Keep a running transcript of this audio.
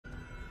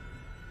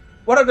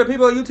What up, the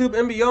people of YouTube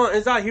and beyond?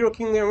 Inside Hero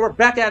King, and we're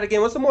back at it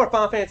again with some more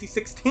Final Fantasy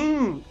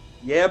 16.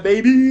 Yeah,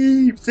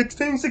 baby,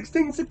 16,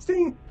 16,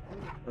 16.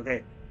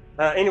 Okay.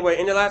 Anyway,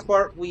 in the last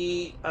part,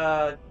 we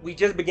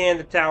just began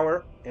the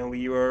tower, and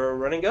we were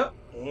running up,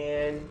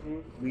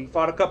 and we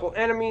fought a couple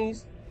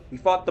enemies. We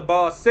fought the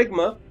boss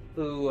Sigma,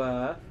 who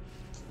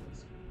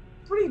is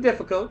pretty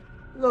difficult,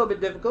 a little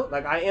bit difficult.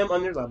 Like I am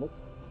under level,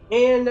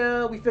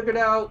 and we figured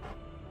out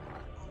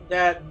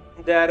that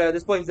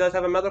this place does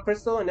have a metal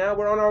crystal, and now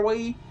we're on our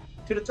way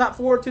to the top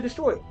four to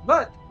destroy it.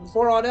 But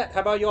before all that, how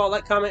about y'all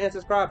like, comment, and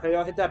subscribe? How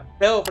y'all hit that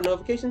bell for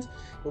notifications,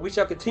 and we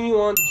shall continue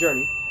on the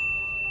journey.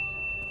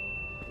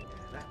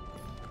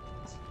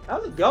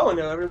 How's it going,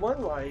 though,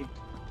 everyone? Like,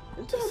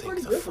 it's To going think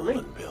pretty the good for me.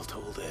 Fallen built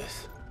all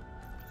this.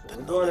 So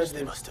The we're going knowledge to they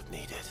just, must have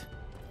needed.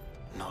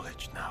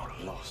 Knowledge now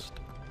lost.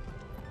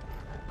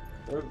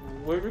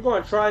 we're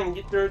going to try and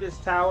get through this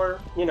tower.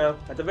 You know,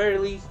 at the very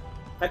least,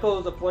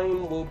 Echoes of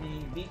Flame will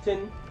be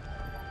beaten,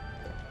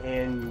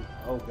 and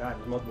oh god,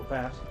 there's multiple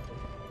paths.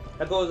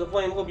 Echoes of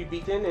Flame will be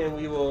beaten, and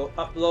we will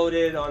upload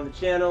it on the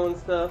channel and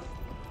stuff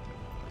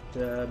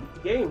to beat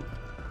the game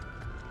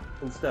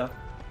and stuff.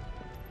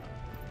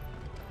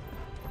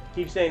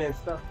 Keep saying and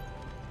stuff.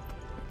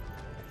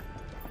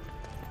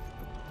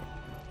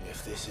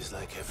 If this is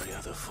like every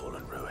other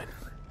fallen ruin,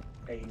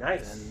 Hey,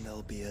 nice. then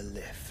there'll be a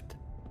lift.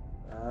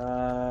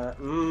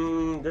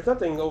 There's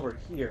nothing over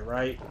here,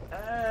 right?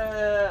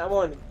 I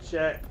wanted to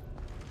check.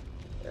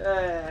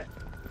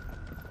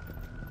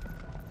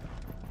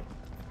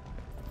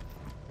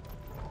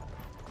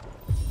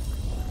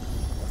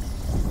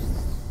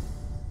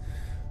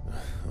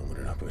 Onward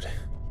and upward.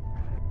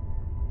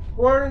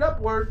 Forward and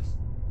upwards.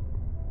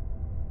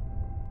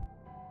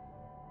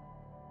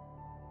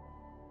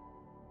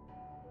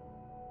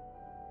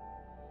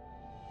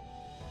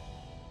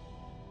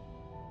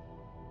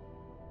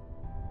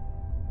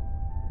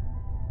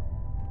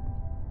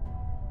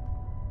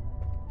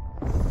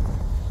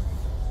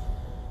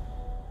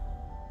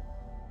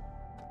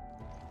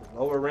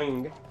 Lower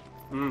ring.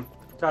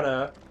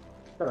 Kinda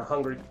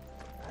hungry.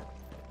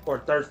 Or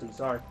thirsty,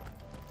 sorry.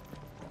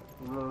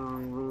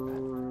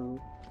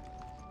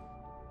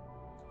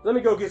 Let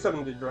me go get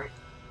something to drink.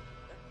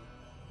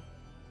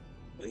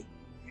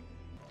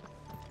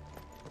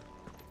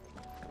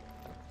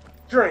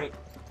 Drink.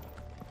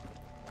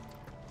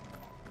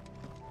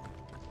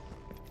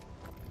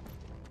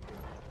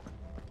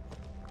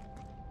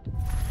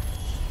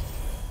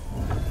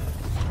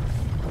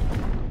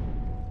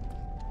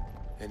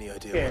 Any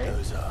idea Okay. what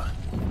those are?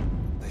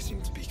 They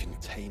seem to be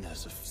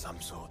containers of some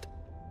sort.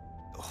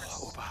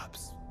 Or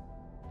perhaps...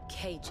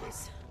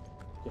 Cages.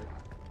 Yeah.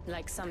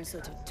 Like some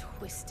sort of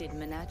twisted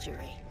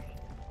menagerie.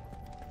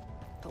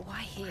 But why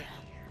here?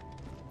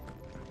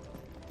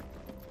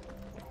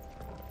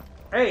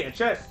 Hey, a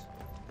chest.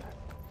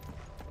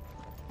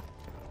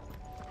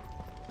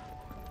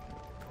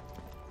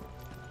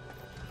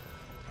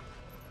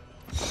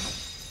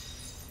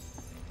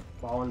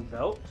 Fallen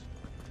belt.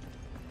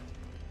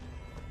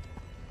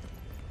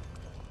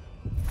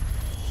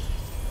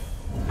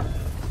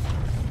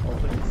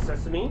 Open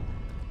sesame.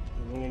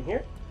 Anything in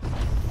here?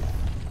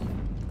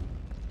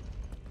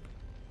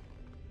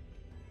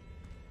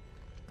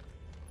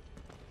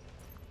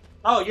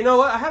 Oh, you know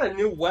what? I had a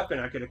new weapon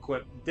I could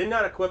equip. Did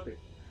not equip it.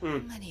 How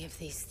many of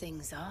these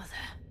things are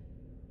there?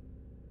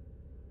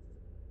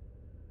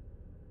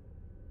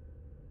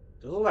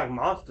 They look like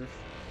monsters.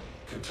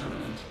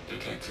 Contaminant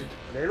detected.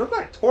 They look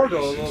like Torgo a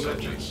Releasing little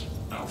bit. subjects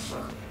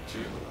Alpha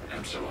to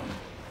Epsilon.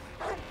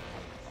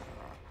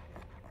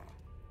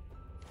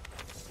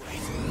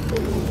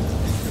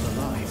 Still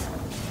alive.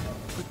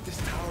 But this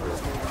tower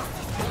is more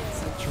than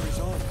centuries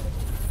old.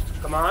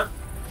 Come on.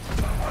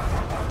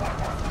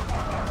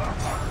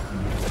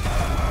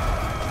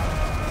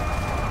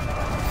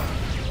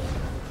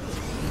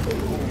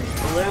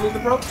 You ready to move the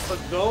rope?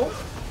 Let's go.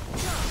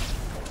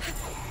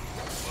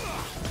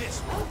 This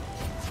one.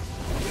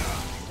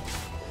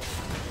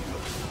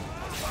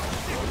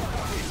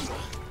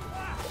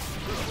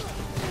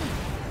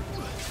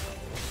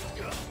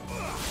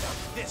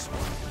 This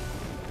one.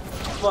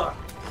 Come on.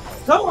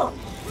 Come on.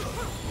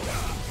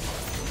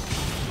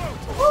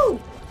 Woo!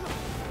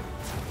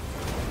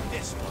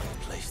 This one.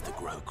 Place to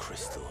grow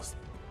crystals.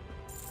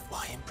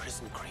 Why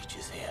imprison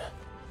creatures here?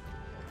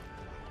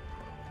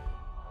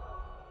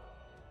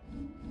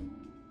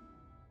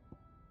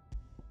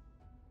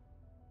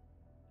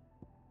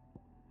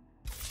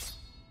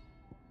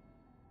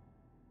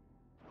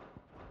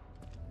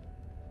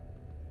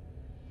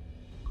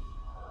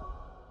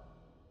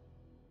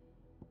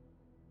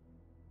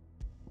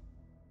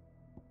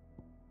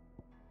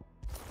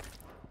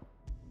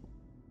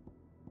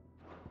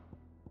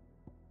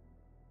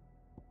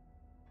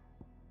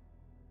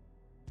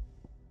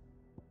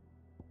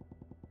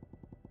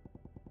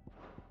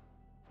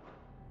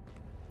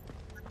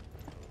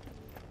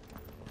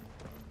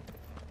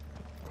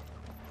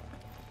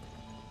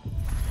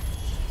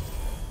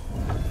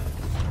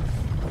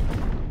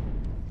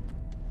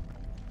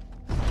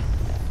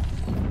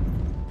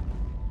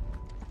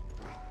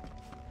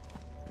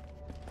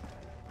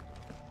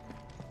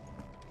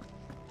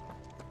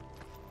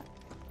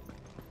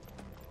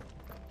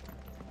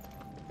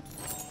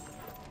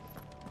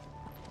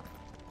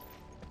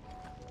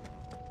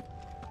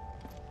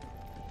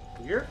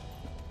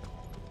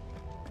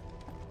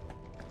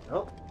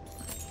 Oh.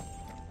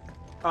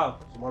 Oh,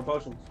 some more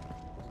potions.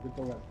 It's a good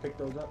thing I picked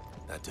those up.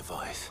 That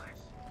device.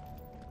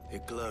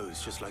 It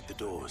glows just like the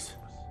doors.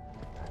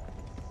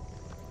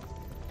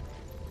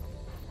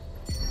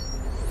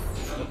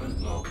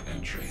 Development log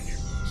entry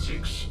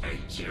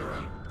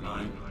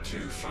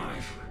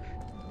 680925.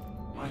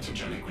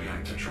 Mitogenic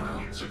reactor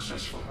trial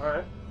successful.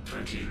 Alright.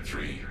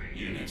 23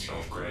 units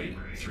of grade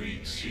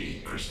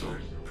 3C crystal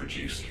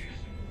produced.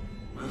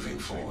 Moving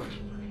forward,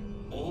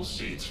 all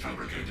seeds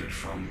fabricated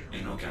from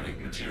inorganic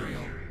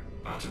material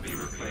are to be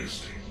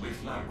replaced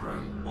with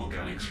lab-grown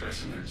organic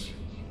specimens.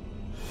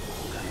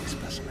 Organic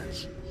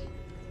specimens.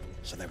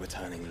 So they were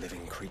turning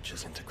living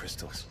creatures into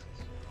crystals.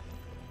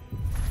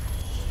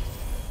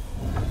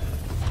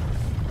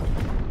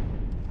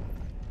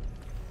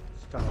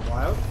 It's kind of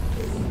wild.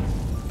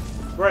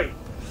 Great.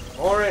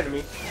 More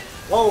enemies.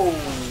 Whoa!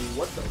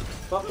 What the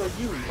fuck are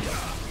you?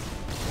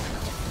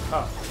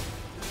 Oh.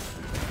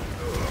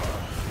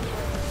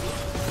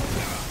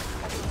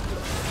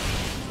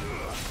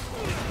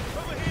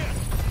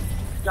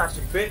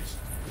 Gotcha, bitch.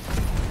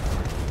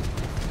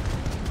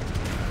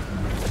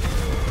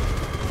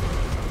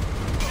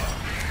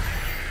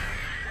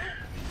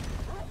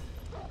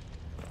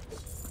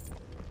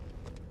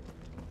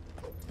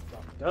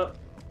 Fucked up.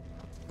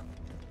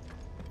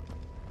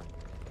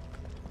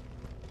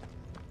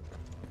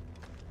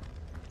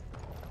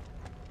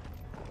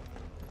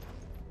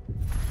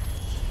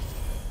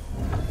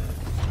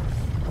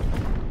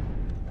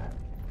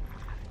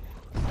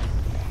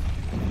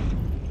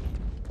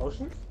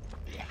 Potions?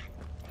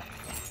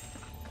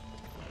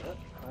 Yep,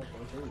 high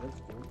potion, that's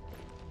good.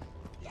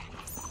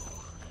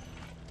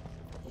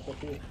 What's up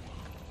here?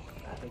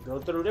 I can go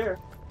through there.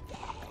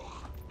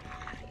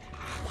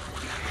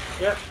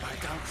 Yep. I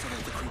doubt some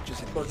of the creatures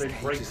in Suppose these they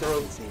break cages through.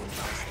 have been seeing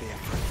past here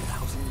for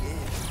 1,000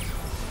 years.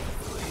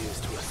 Well, here's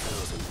to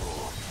 1,000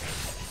 more.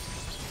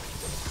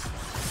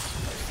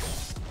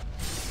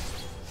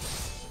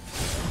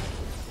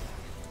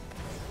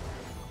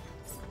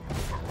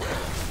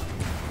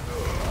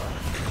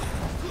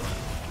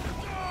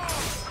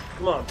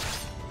 Come on.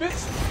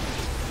 Bitch!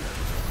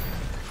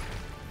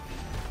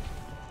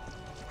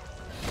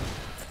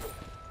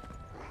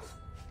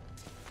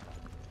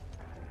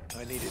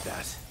 I needed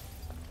that.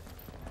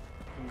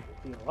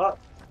 Heal up.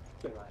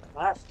 Get my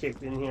ass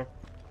kicked in here.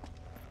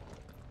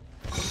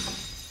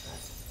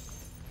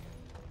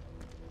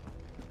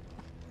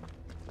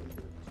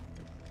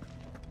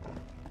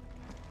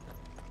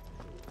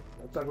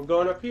 Looks like we're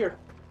going up here.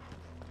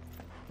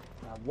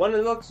 One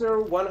elixir,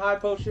 one high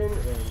potion,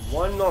 and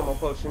one normal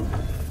potion.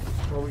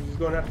 Or we're just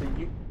gonna have to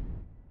use.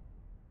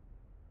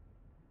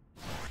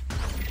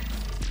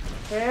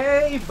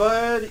 Hey,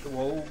 buddy.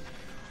 Whoa.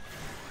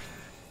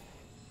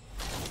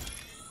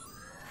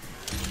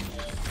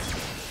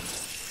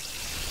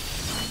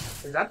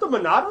 Is that the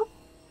Monado?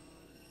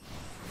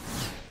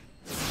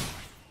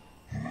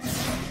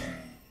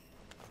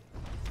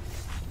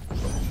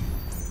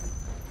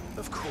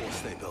 Of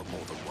course they built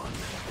more than one.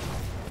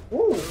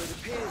 Ooh. It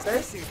appears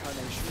this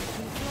incarnation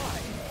can fly.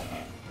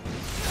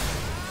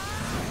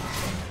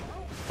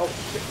 Oh,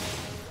 shit.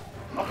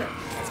 Okay.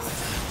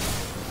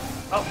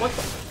 Oh, what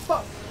the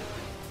fuck?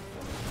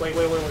 Wait.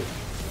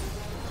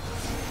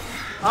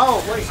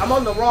 Oh, wait, I'm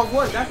on the wrong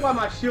one. That's why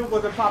my shield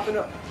wasn't popping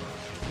up.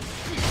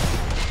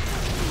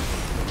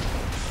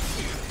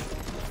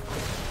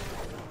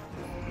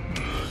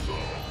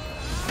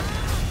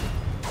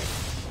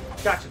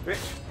 Gotcha, bitch.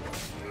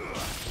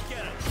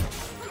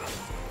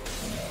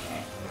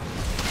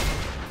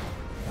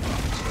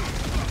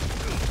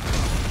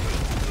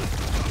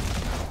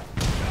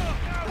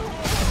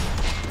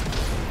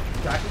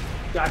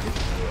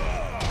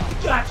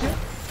 Gotcha.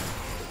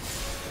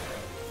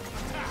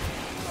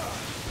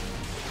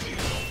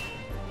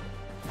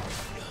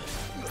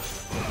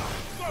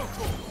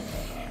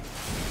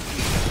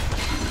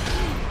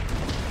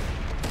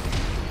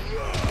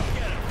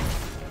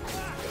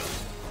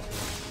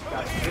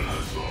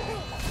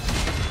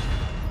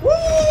 Woo!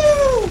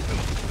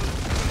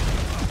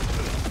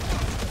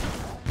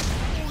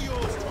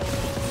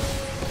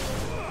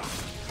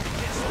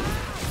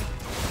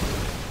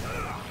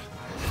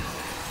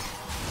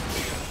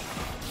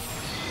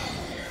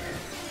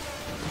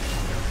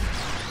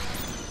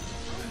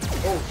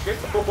 Oh shit!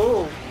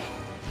 Boom!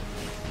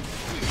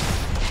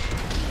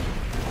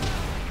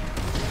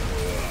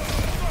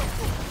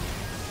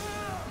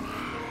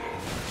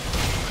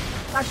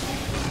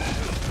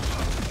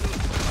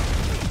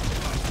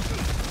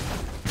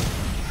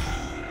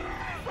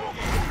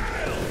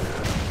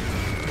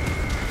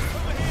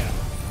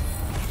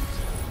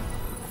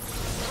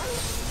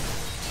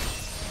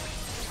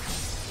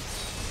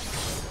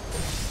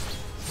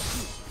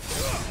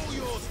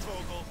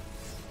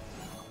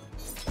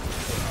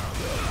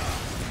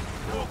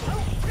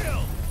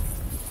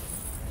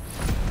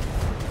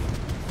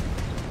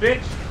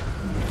 Bitch!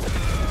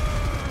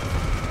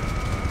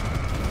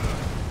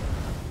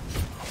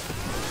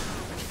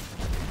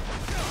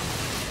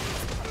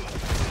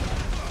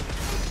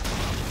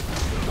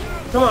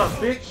 Come on,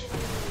 bitch!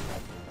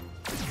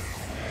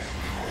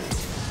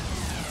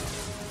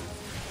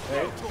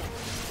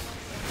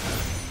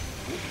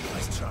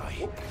 Nice try.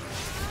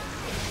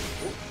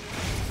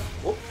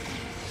 Whoop.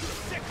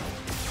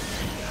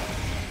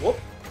 Whoop.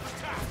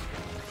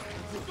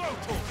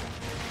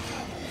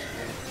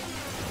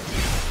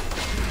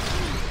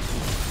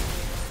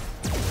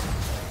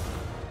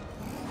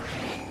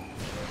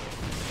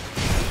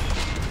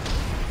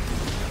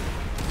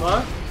 Come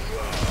on.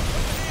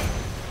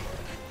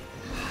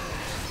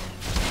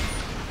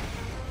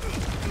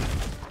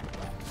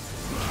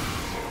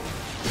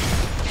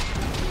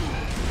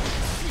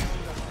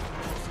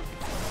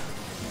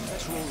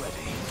 Better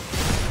already.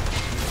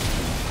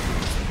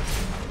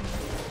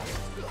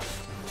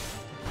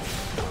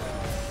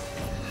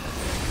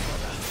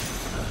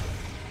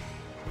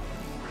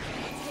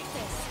 Take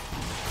this.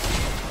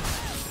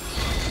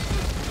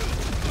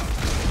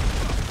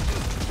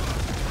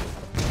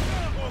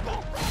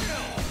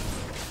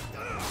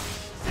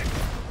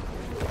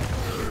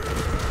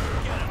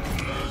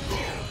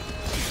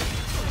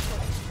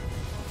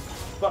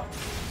 Fuck.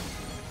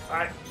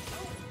 Alright.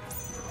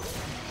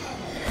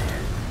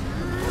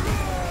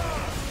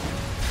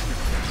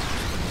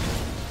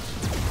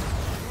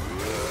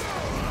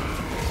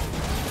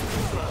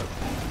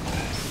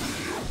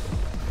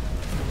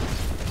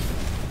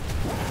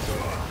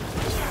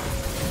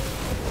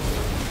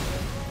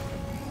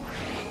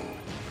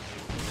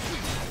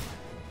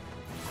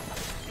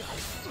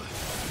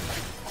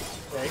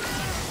 Okay.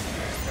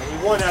 And we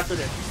won after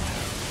this.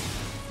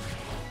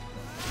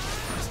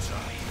 Nice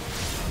try.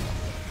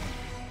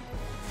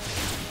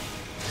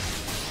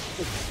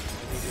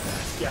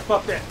 Yeah,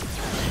 fuck that.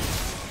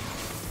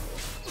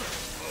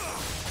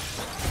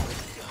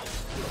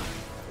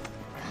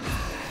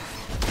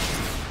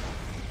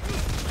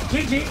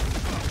 GG!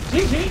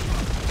 GG!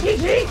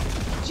 GG!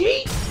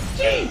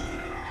 GG!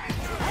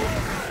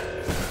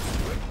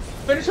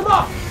 Finish him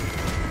off!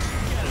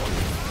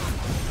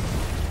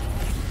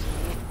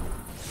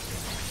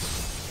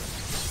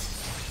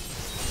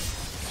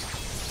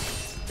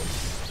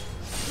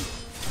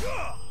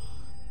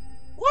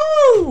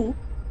 Woo!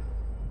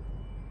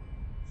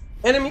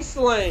 Enemy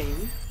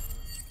slain.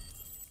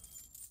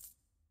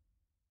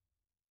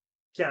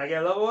 Can I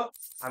get a level up?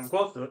 I'm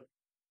close to it.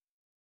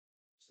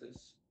 What's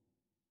this?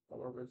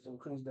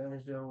 Increase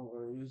damage deal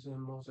or using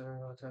most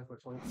area attack for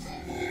 20%.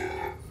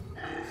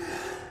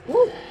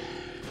 Woo!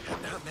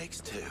 And that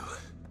makes 2.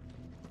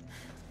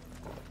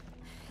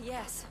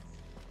 Yes,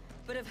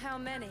 but of how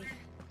many?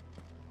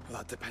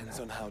 That depends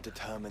on how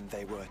determined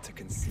they were to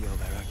conceal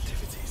their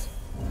activities.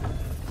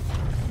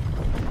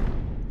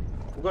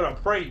 I'm gonna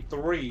pray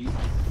 3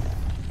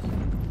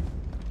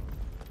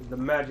 is the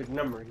magic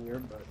number here,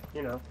 but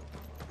you know.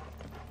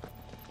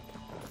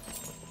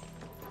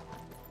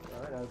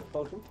 Alright, that was a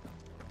potion.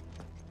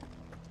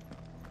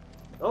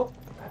 Oh.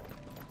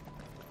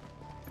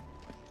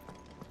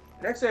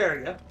 Next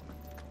area.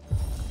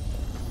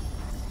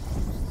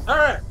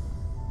 Alright.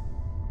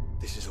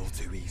 This is all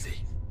too easy.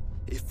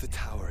 If the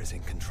tower is in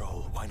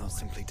control, why not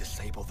simply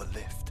disable the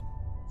lift?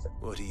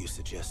 What are you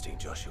suggesting,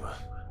 Joshua?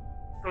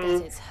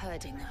 That it's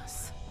hurting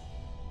us.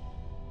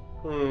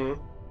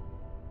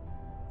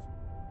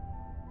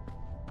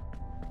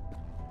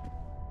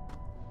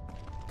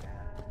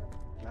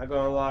 Not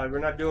gonna lie, we're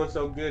not doing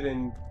so good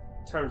in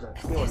terms of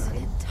killing There's an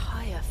them.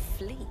 entire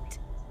fleet.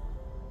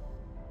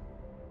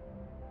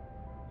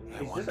 I Is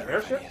this wonder an if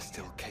airship? any is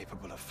still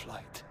capable of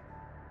flight.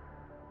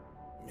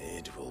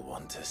 Mid will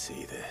want to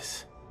see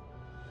this.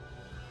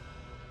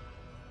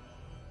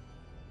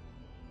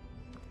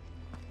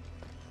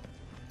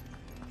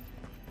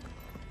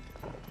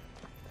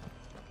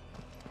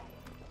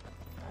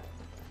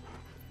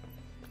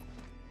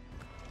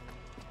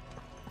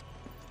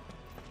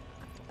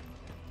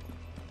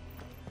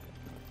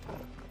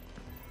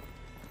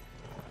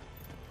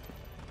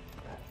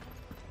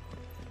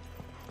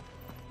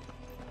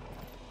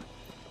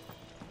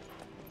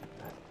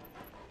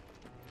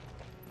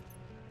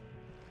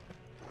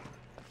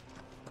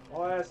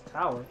 Oh, that's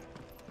tower.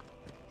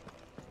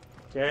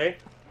 Okay.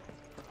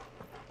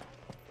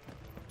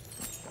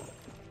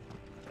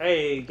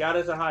 Hey, got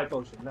us a high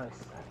potion. Nice.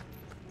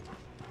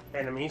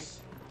 Enemies.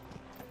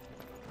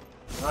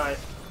 Alright.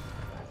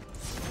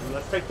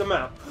 Let's take them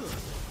out.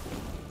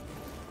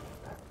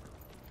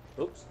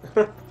 Oops.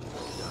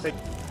 Take.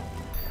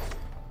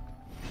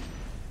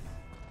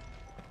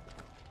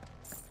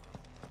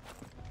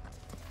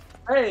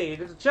 Hey,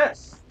 there's a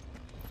chest.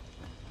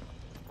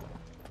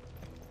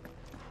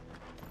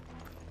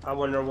 I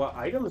wonder what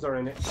items are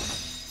in it.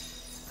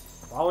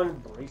 Fallen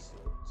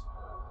bracelet.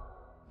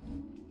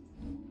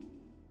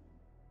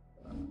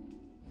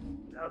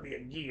 That would be a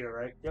gear,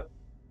 right? Yep.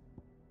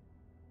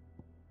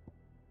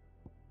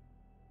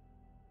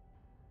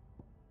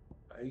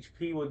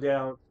 HP was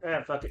down.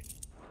 Ah, fuck it.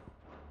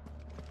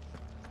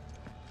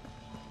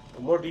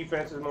 The more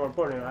defense is more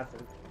important, I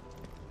think.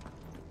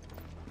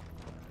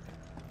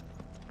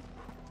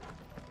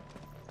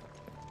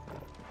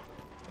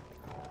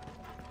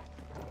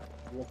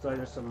 Looks like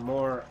there's some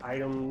more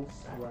items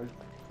right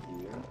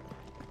here.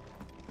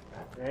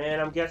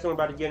 And I'm guessing we're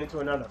about to get into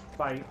another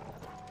fight.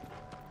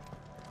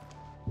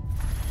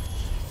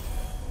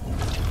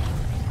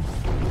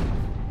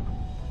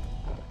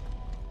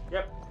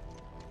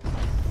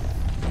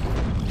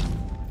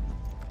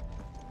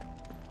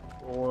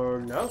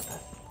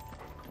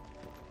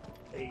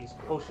 These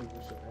potions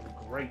and shit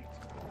are great.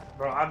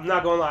 Bro, I'm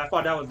not gonna lie, I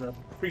thought that was a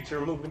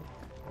creature moving.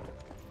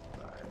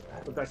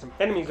 Alright, looks like some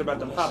enemies are about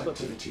to pop up.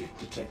 Activity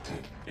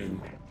detected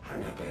in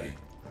Hangar Bay.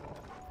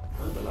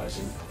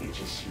 Mobilizing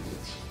Aegis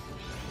units.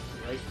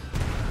 Right.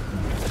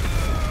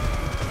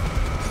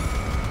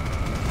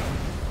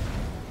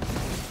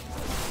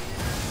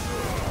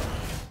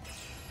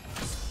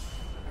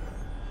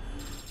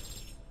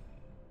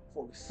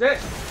 $46.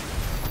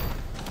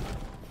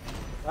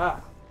 Ah.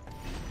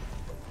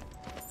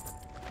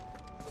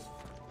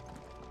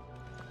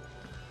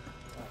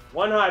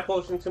 One high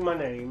potion to my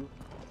name.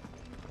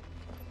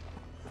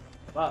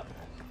 Fuck.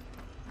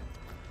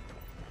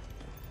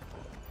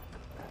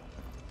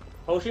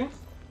 Potions?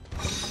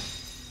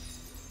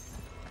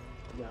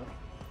 No.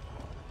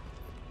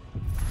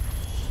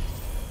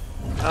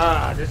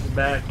 Ah, this is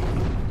bad.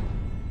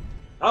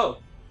 Oh.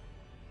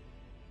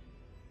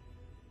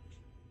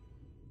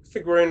 I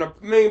think we're in the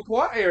main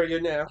plot area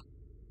now.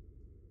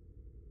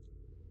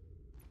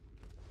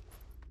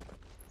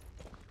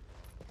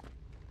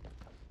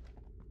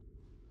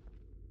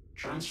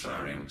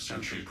 Transferring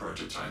Sentry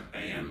Prototype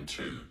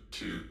AM2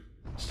 to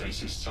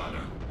Stasis Silo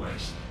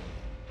West.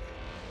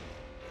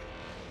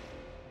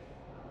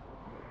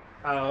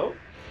 Oh.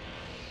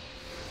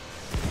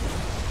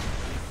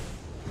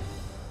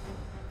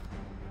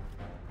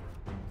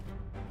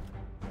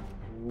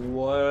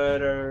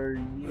 What are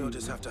you? We'll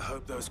just have to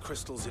hope those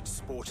crystals it's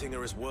sporting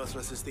are as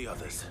worthless as the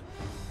others.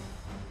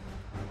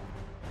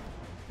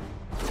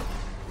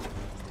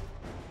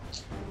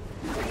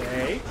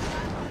 Okay.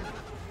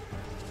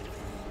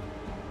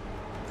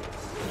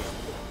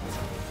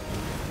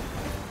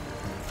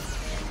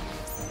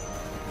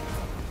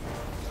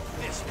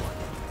 This one.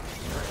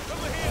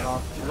 Get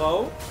off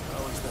low.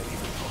 How is that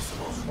even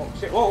possible? Oh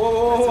shit! Whoa! Whoa!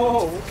 Whoa!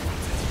 Whoa! Whoa!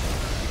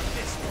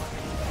 This one.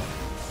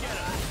 Get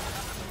up.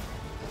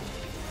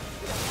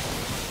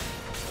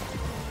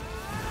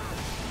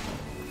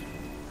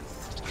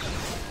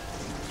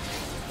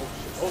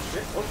 Oh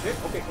shit! Oh shit!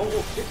 Okay! Oh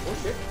shit! Oh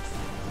shit!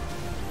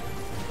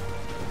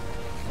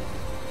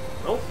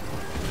 Nope.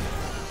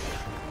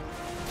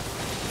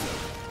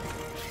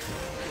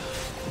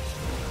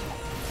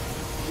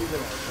 These are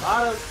a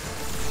lot of.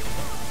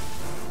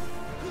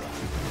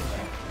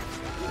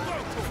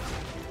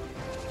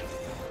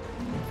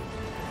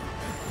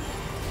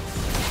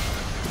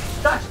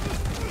 Touch!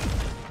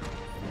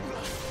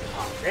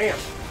 Oh, damn.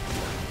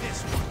 This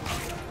one.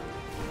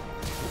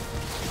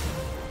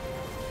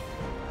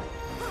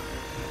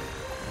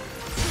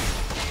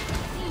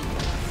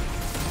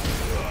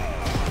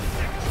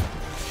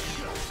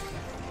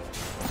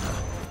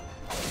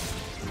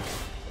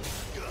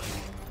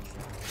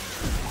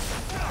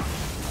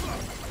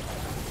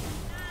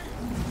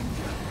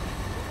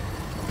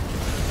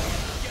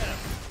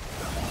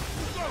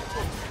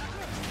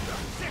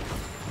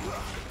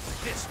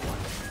 This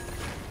one.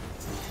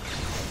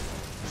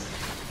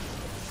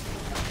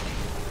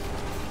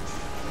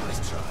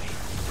 Nice try.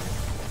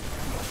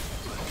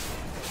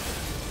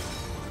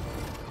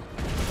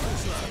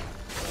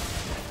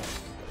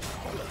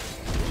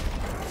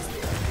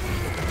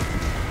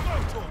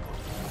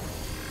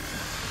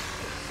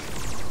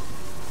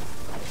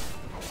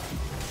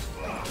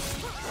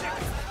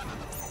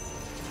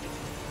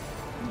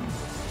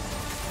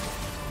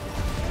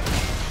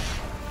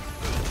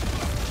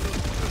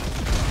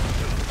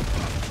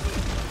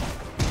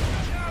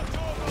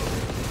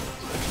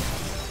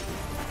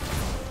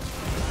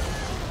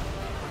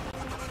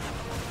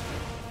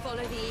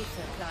 Follow the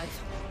ether, Clive.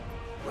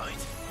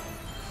 Right.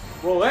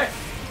 Roll it.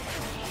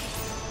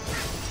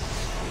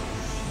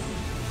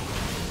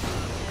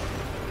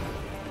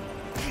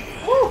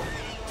 Woo!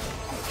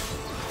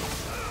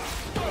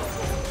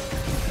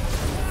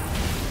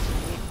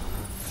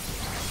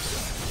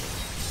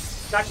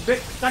 Gotcha,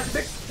 bitch! Gotcha,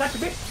 bitch! Gotcha,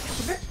 bitch!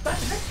 Gotcha, bitch!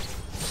 Gotcha, bitch!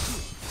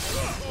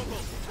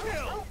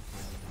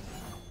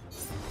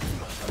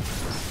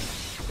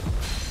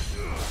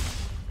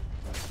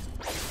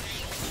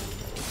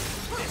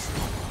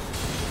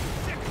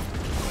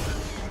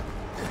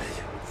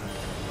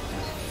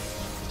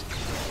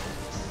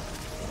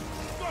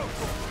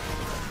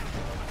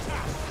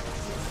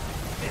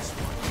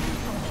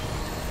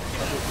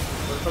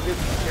 Motherfucker,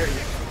 there you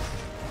go.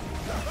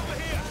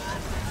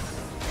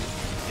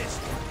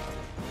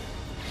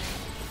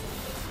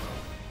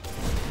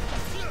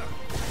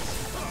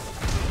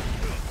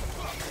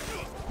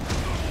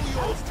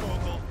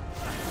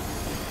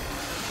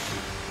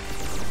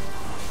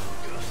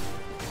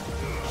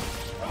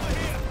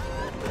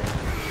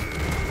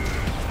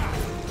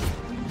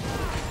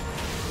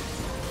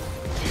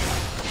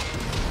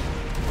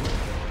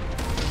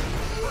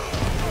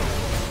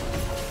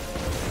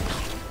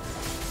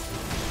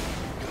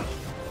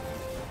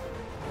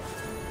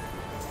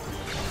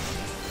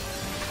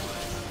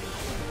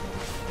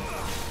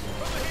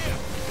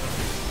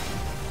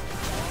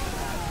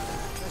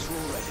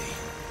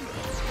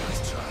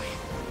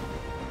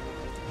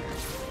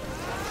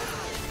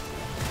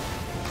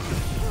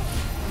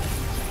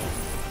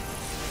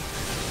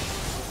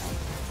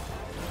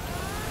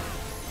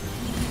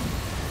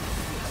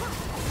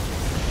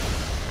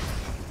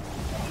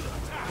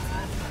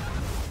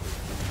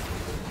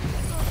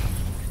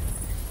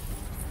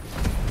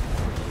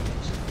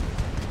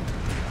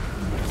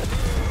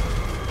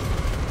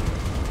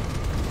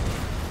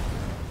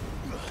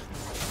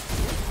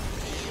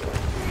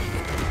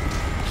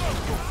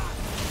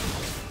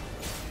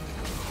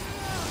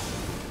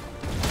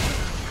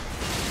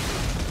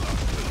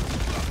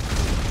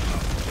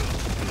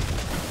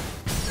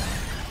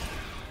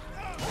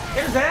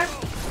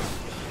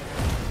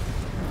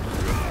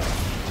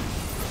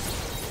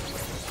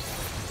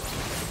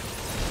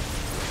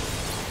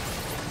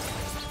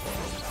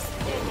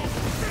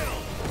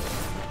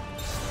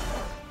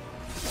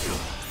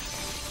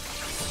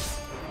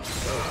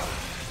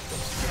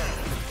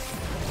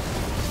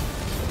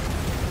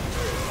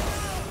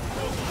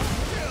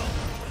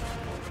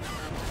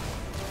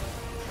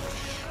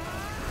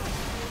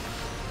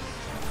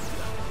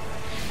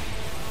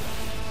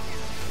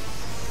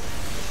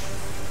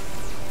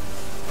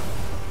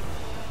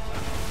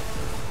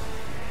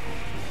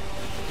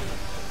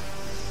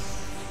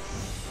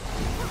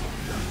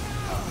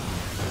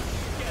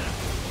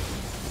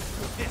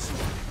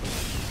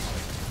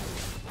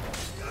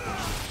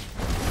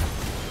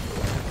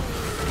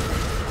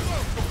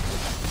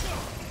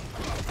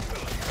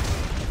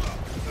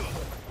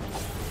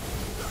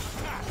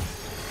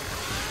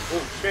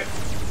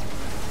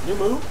 shit. New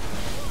move?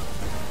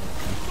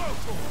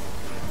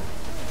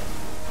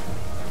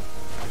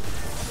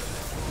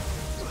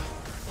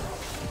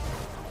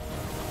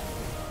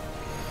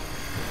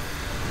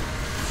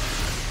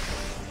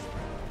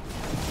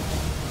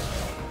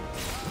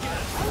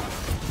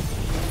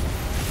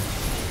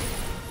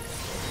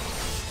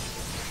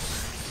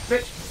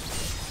 Bitch.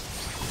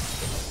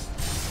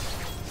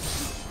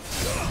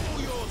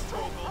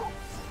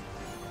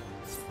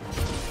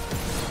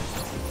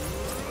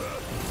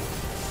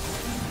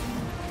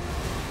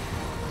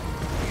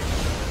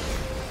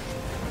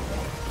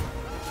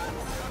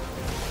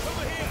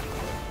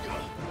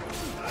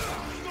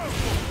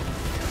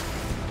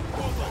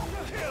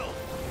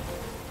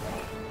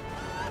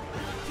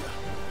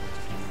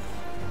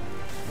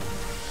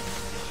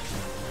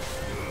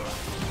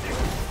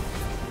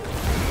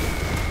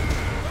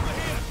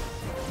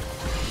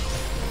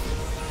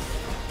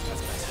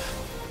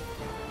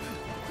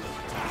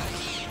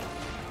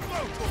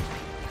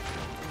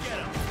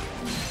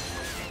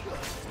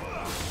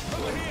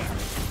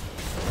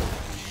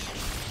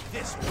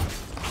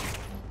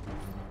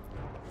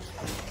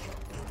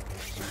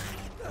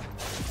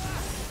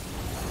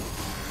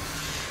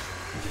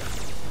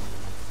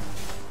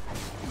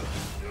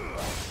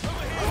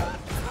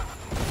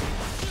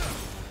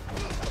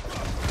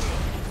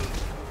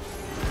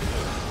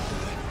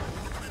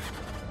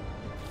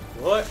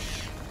 What?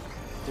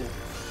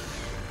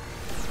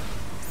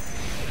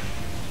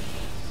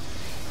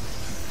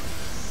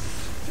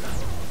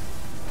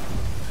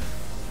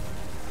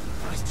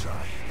 Nice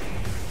try.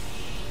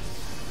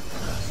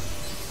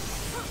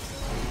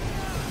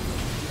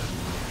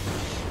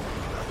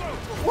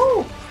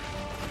 Woo!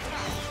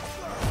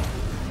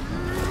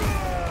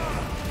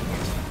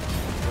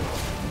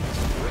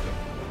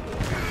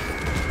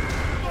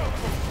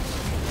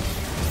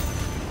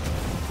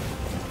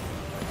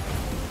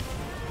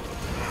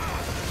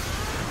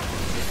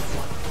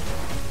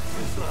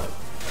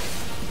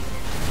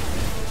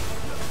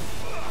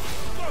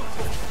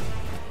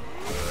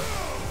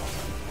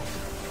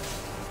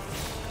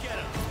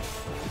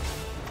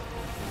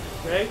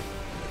 Okay.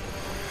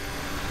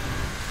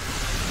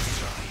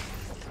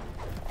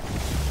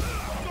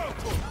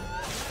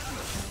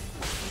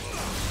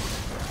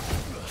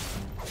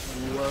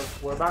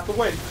 We're about to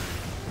win.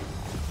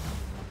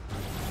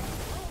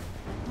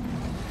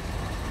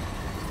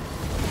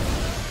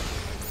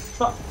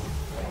 Fuck.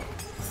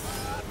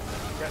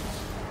 Okay.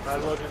 Might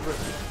as well just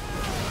risk it.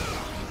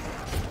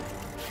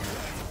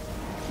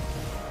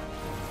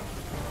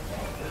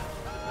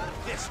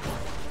 This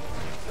one.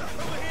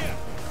 Over here.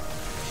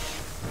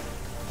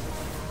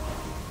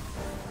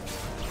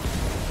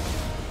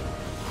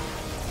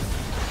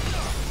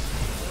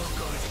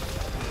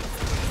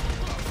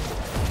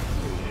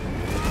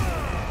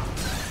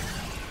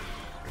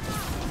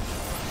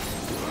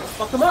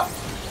 Fuck him up.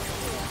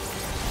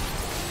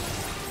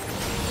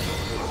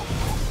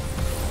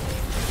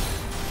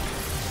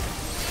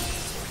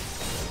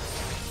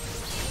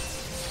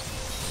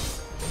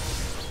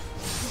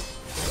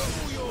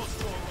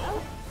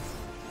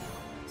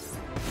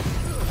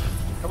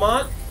 Come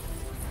on.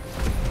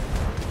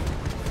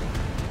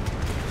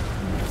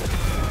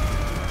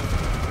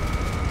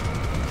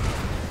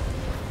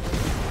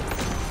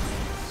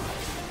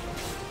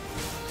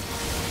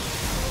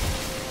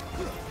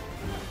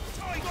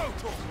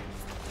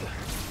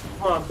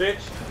 Come on, bitch.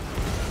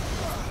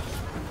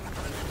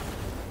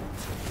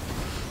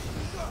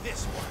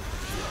 This one.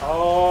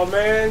 Oh,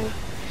 man.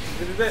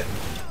 This is it.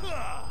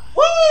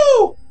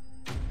 Woo!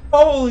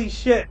 Holy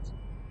shit.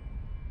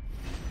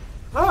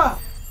 Ah!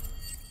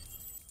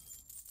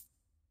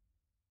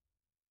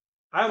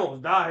 I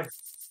almost died.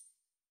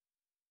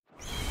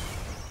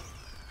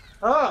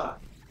 Ah!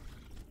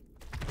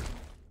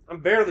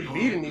 I'm barely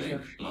beating these guys.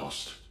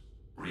 Lost.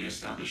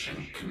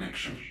 Re-establishing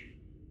connection.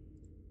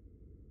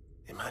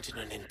 Imagine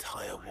an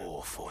entire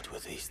war fought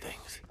with these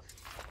things.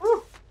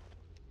 Woo!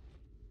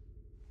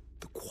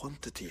 The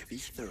quantity of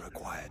ether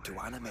required to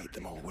animate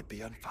them all would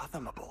be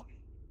unfathomable.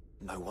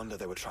 No wonder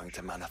they were trying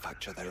to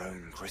manufacture their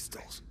own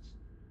crystals.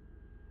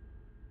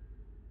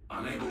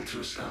 Unable to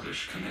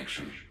establish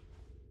connection.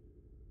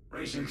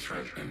 Raising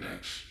threat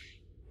index.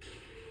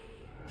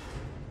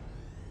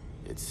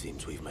 It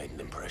seems we've made an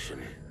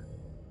impression.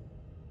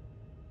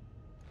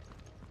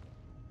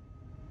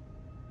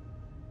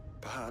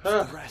 Perhaps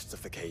the rest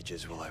of the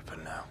cages will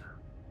open now.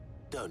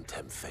 Don't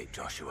tempt fate,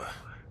 Joshua.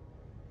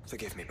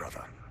 Forgive me,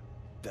 brother.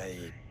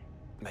 They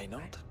may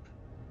not.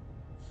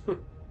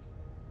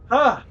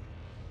 Ah!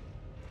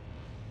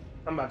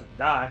 I'm about to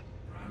die.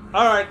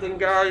 Alright then,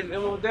 guys,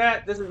 and with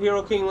that, this is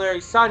Hero King Larry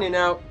signing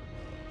out.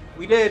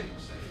 We did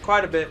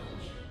quite a bit.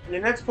 In the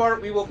next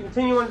part, we will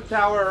continue on the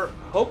tower.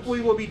 Hopefully,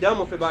 we'll be done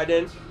with it by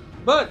then.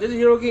 But this is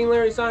Hero King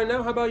Larry signing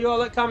out. How about y'all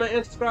like, comment,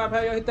 and subscribe?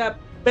 How y'all hit that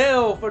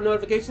bell for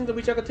notifications, and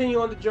we shall continue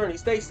on the journey.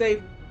 Stay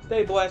safe,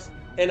 stay blessed,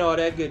 and all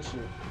that good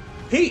shit.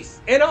 Peace,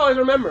 and always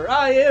remember,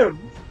 I am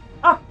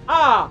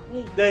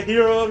the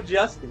hero of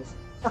justice.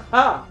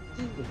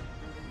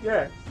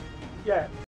 Yeah, yeah.